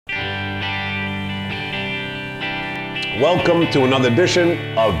Welcome to another edition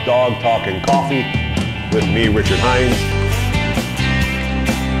of Dog Talking Coffee with me, Richard Heinz.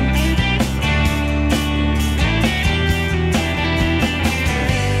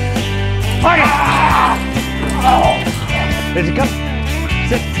 As you come,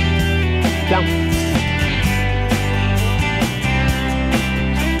 sit down.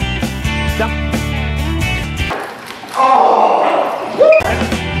 Down.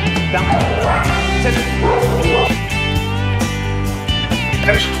 Down. Sit.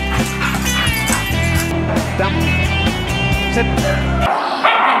 Down. Sit.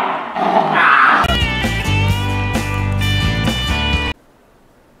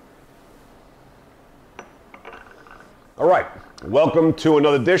 All right. Welcome to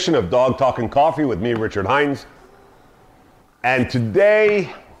another edition of Dog Talking Coffee with me, Richard Heinz. And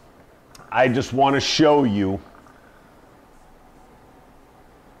today, I just want to show you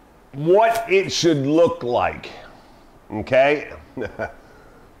what it should look like, okay?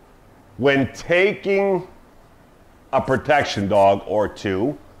 When taking a protection dog or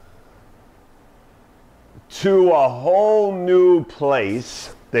two to a whole new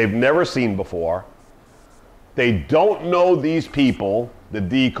place they've never seen before. They don't know these people, the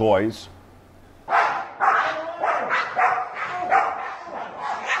decoys.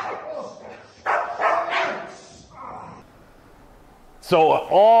 So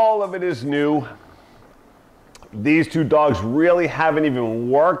all of it is new. These two dogs really haven't even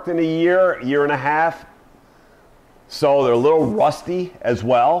worked in a year and a half. So they're a little rusty as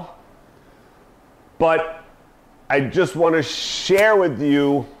well. But I just want to share with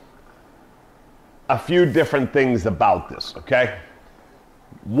you a few different things about this, okay?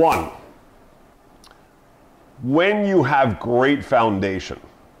 One, when you have great foundation,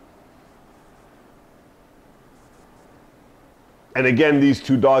 and again, these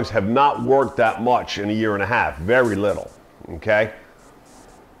two dogs have not worked that much in a year and a half, very little, okay?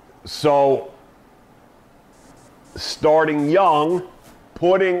 So, starting young,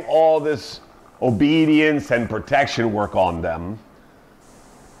 putting all this obedience and protection work on them,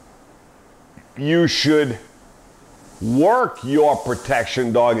 you should work your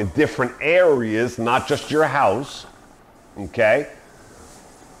protection dog in different areas, not just your house, okay?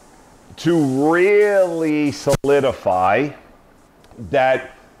 To really solidify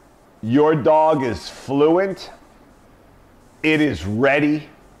that your dog is fluent, it is ready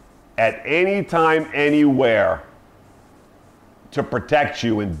at any time, anywhere to protect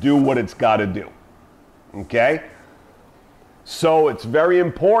you and do what it's got to do, okay? So it's very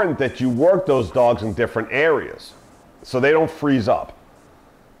important that you work those dogs in different areas so they don't freeze up.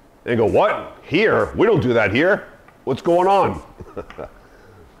 They go, what? Here? We don't do that here. What's going on?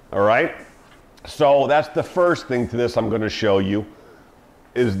 All right? So that's the first thing to this I'm going to show you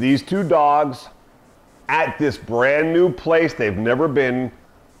is these two dogs at this brand new place they've never been,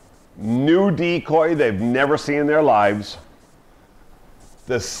 new decoy they've never seen in their lives.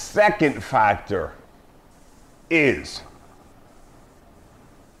 The second factor is,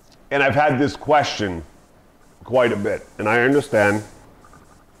 and I've had this question quite a bit, and I understand,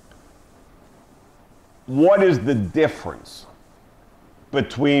 what is the difference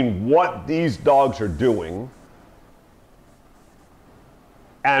between what these dogs are doing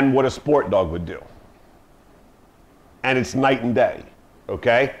and what a sport dog would do? And it's night and day,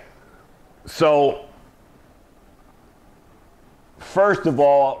 okay? So, first of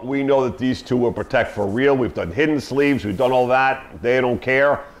all, we know that these two will protect for real. We've done hidden sleeves, we've done all that. They don't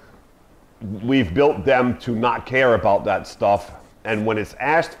care. We've built them to not care about that stuff. And when it's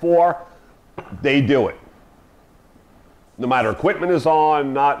asked for, they do it. No matter equipment is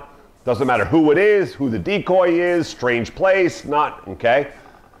on, doesn't matter who it is, who the decoy is, strange place, okay?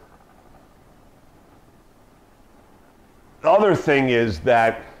 The other thing is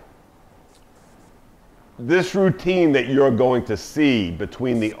that this routine that you're going to see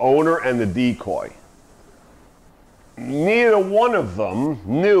between the owner and the decoy, neither one of them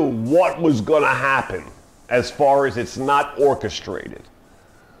knew what was going to happen as far as it's not orchestrated.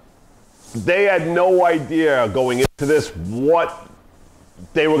 They had no idea going into this what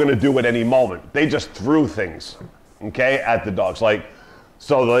they were going to do at any moment. They just threw things, okay, at the dogs. Like,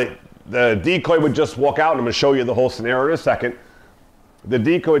 so the decoy would just walk out, and I'm going to show you the whole scenario in a second. The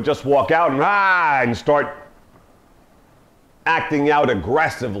decoy would just walk out and start acting out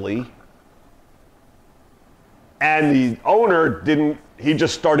aggressively. And the owner he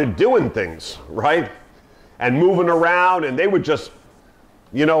just started doing things, right? And moving around, and they would just,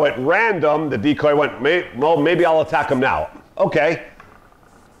 at random, the decoy went, well, maybe I'll attack him now. Okay.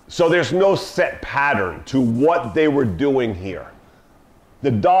 So there's no set pattern to what they were doing here.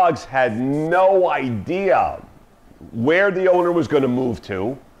 The dogs had no idea where the owner was going to move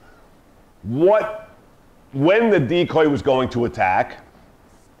to, when the decoy was going to attack,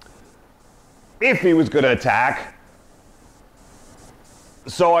 if he was going to attack.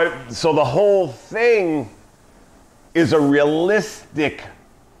 So the whole thing is a realistic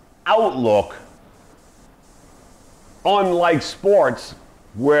outlook, unlike sports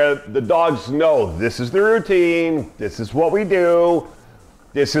where the dogs know this is the routine, this is what we do,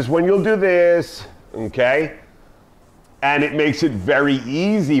 this is when you'll do this, okay? And it makes it very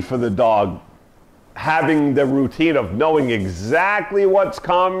easy for the dog having the routine of knowing exactly what's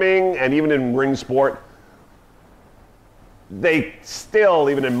coming. And even in ring sport, they still,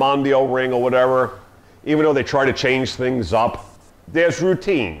 even in Mondio ring or whatever, even though they try to change things up, there's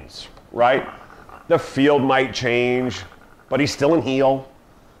routines, right? The field might change, but he's still in heel,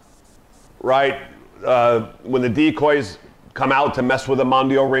 right? When the decoys come out to mess with a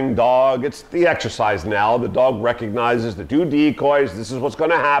Mondio ring dog, it's the exercise now. The dog recognizes the two decoys, this is what's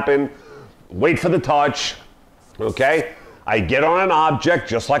gonna happen. Wait for the touch, okay? I get on an object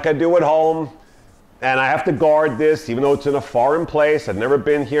just like I do at home, and I have to guard this, even though it's in a foreign place. I've never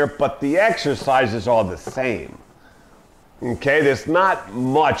been here, but the exercises are the same, okay? There's not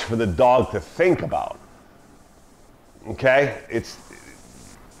much for the dog to think about, okay? It's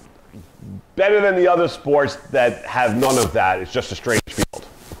better than the other sports that have none of that. It's just a strange field,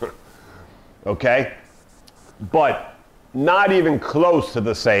 okay? But not even close to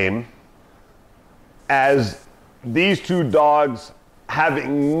the same as these two dogs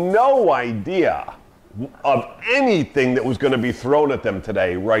having no idea of anything that was going to be thrown at them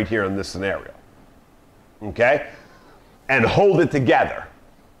today right here in this scenario, okay? And hold it together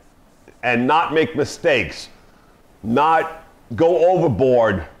and not make mistakes, not go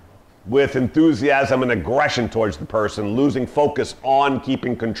overboard with enthusiasm and aggression towards the person, losing focus on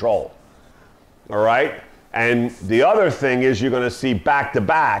keeping control, all right? And the other thing is you're going to see back to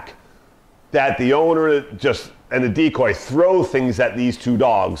back that the owner and the decoy throw things at these two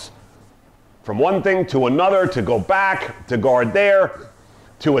dogs from one thing to another, to go back, to guard there,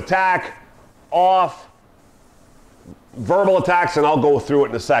 to attack, off, verbal attacks, and I'll go through it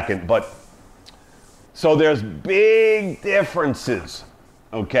in a second. But so there's big differences,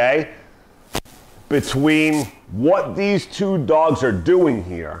 okay, between what these two dogs are doing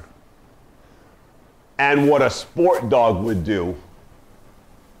here and what a sport dog would do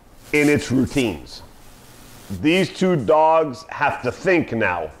in its routines. These two dogs have to think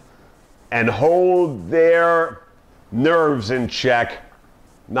now and hold their nerves in check,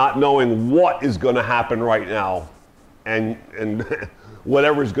 not knowing what is going to happen right now and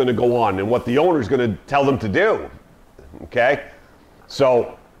whatever is going to go on and what the owner is going to tell them to do, okay?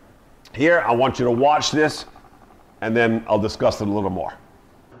 So here, I want you to watch this, and then I'll discuss it a little more.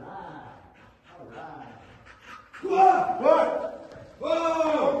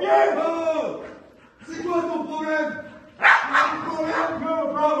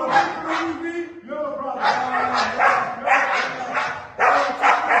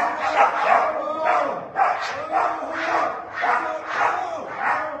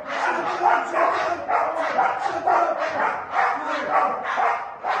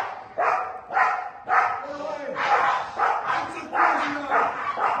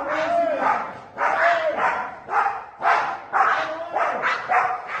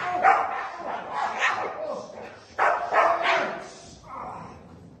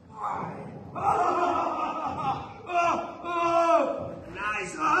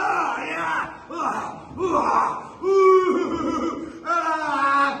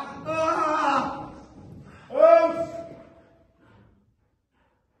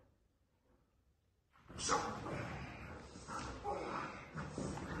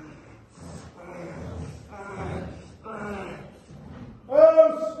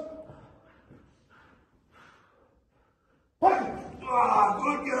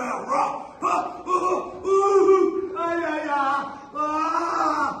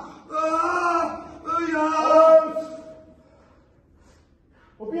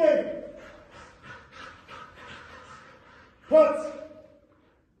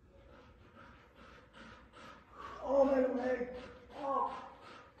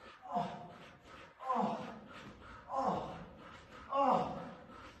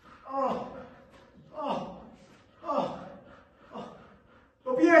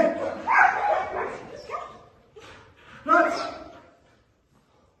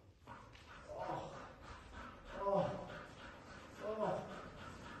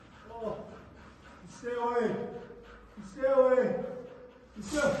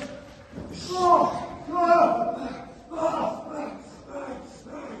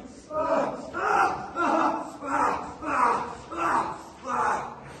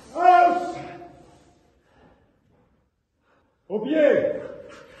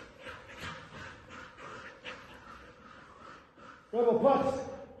 Platz.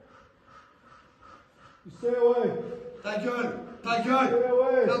 You stay away. Take good. Take Stay good.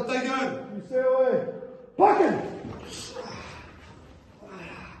 away. Help, take good. You stay away. Bucket!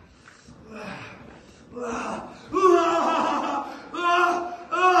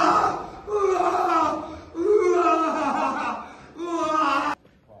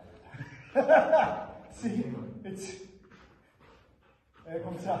 See, it's...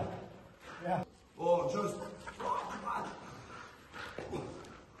 comes out. Yeah. Oh, just...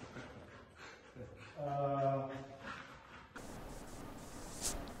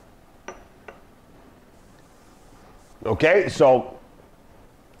 Okay, so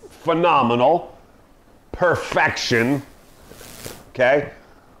phenomenal, perfection, okay?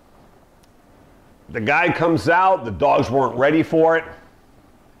 The guy comes out, the dogs weren't ready for it.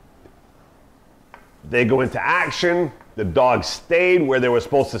 They go into action, the dogs stayed where they were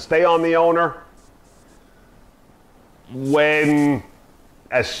supposed to stay on the owner.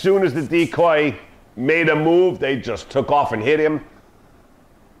 As soon as the decoy made a move, they just took off and hit him.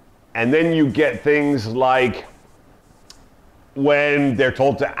 And then you get things like when they're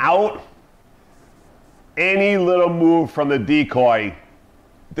told to out, any little move from the decoy,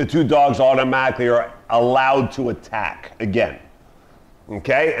 the two dogs automatically are allowed to attack again.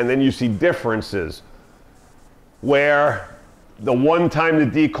 Okay? And then you see differences where the one time the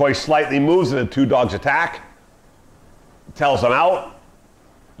decoy slightly moves and the two dogs attack, tells them out.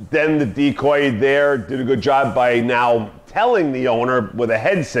 Then the decoy there did a good job by now telling the owner with a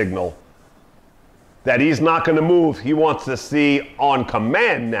head signal that he's not going to move. He wants to see on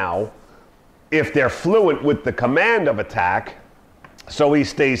command now if they're fluent with the command of attack. So he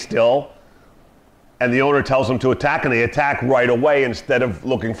stays still, and the owner tells him to attack, and they attack right away instead of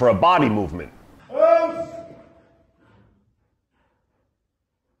looking for a body movement.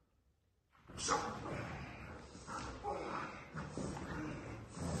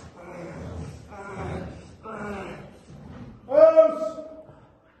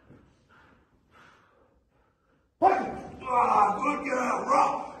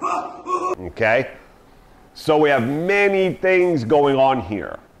 Okay, so we have many things going on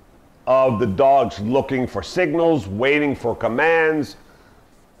here of the dogs looking for signals, waiting for commands,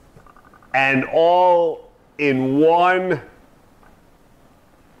 and all in one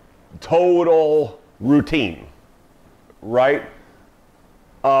total routine, right?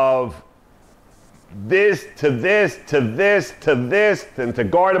 Of this to this to this to this, and to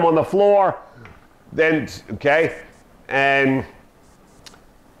guard him on the floor, then, okay, and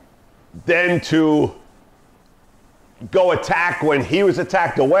then to go attack when he was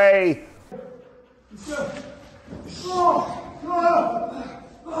attacked away.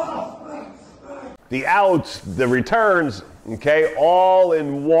 The outs, the returns, okay, all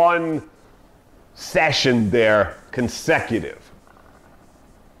in one session there, consecutive.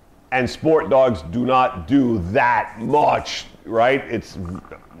 And sport dogs do not do that much, right? It's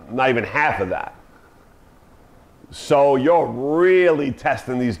not even half of that. So you're really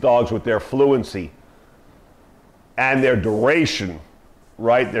testing these dogs with their fluency and their duration,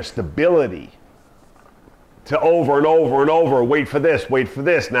 right? Their stability to over and over and over, wait for this,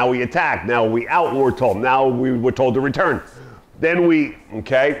 now we attack, now we out, we're told, now we were told to return. Then we,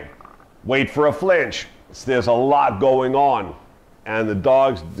 okay, wait for a flinch. So there's a lot going on, and the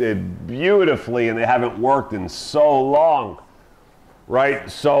dogs did beautifully, and they haven't worked in so long, right?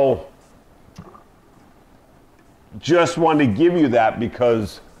 So just wanted to give you that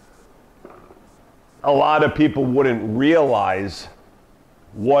because a lot of people wouldn't realize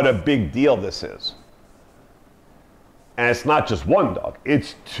what a big deal this is. And it's not just one dog,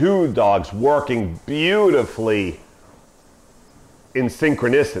 it's two dogs working beautifully in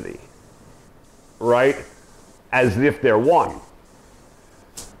synchronicity, right? As if they're one.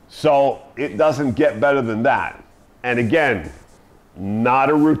 So it doesn't get better than that. And again, not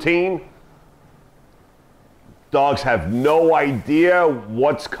a routine. Dogs have no idea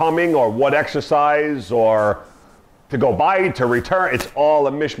what's coming or what exercise or to go by, to return. It's all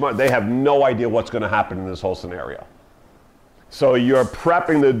a mishmash. They have no idea what's going to happen in this whole scenario. So you're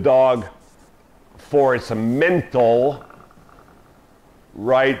prepping the dog for its mental,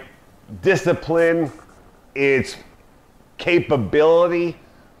 right, discipline, its capability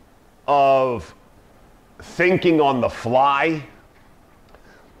of thinking on the fly,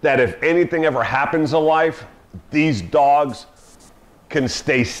 that if anything ever happens in life, these dogs can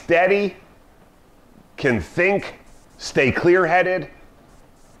stay steady, can think, stay clear-headed,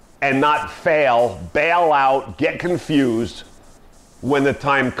 and not fail, bail out, get confused when the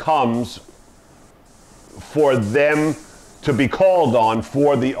time comes for them to be called on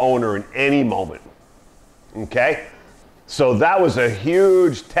for the owner in any moment. Okay? So that was a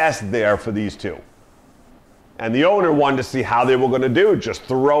huge test there for these two. And the owner wanted to see how they were going to do, just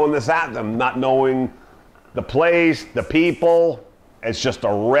throwing this at them, not knowing the place, the people. It's just a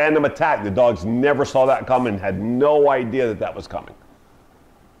random attack. The dogs never saw that coming, had no idea that that was coming.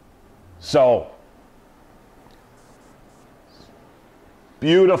 So,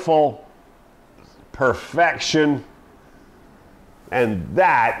 beautiful, perfection, and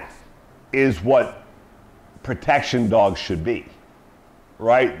that is what protection dogs should be,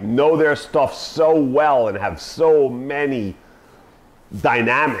 right? Know their stuff so well and have so many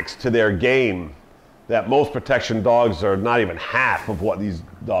dynamics to their game that most protection dogs are not even half of what these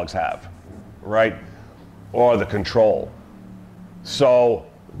dogs have, right? Or the control. So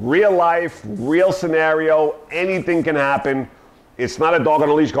real life, real scenario, anything can happen. It's not a dog on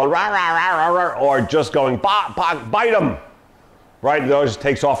a leash going rah, rah, rah, rah, rah, or just going bite him, right? The dog just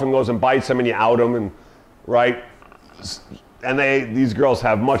takes off and goes and bites him and you out him, and right? And these girls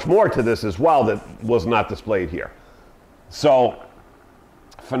have much more to this as well that was not displayed here. So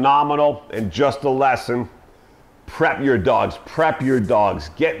phenomenal, and just a lesson. Prep your dogs,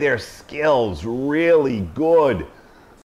 get their skills really good.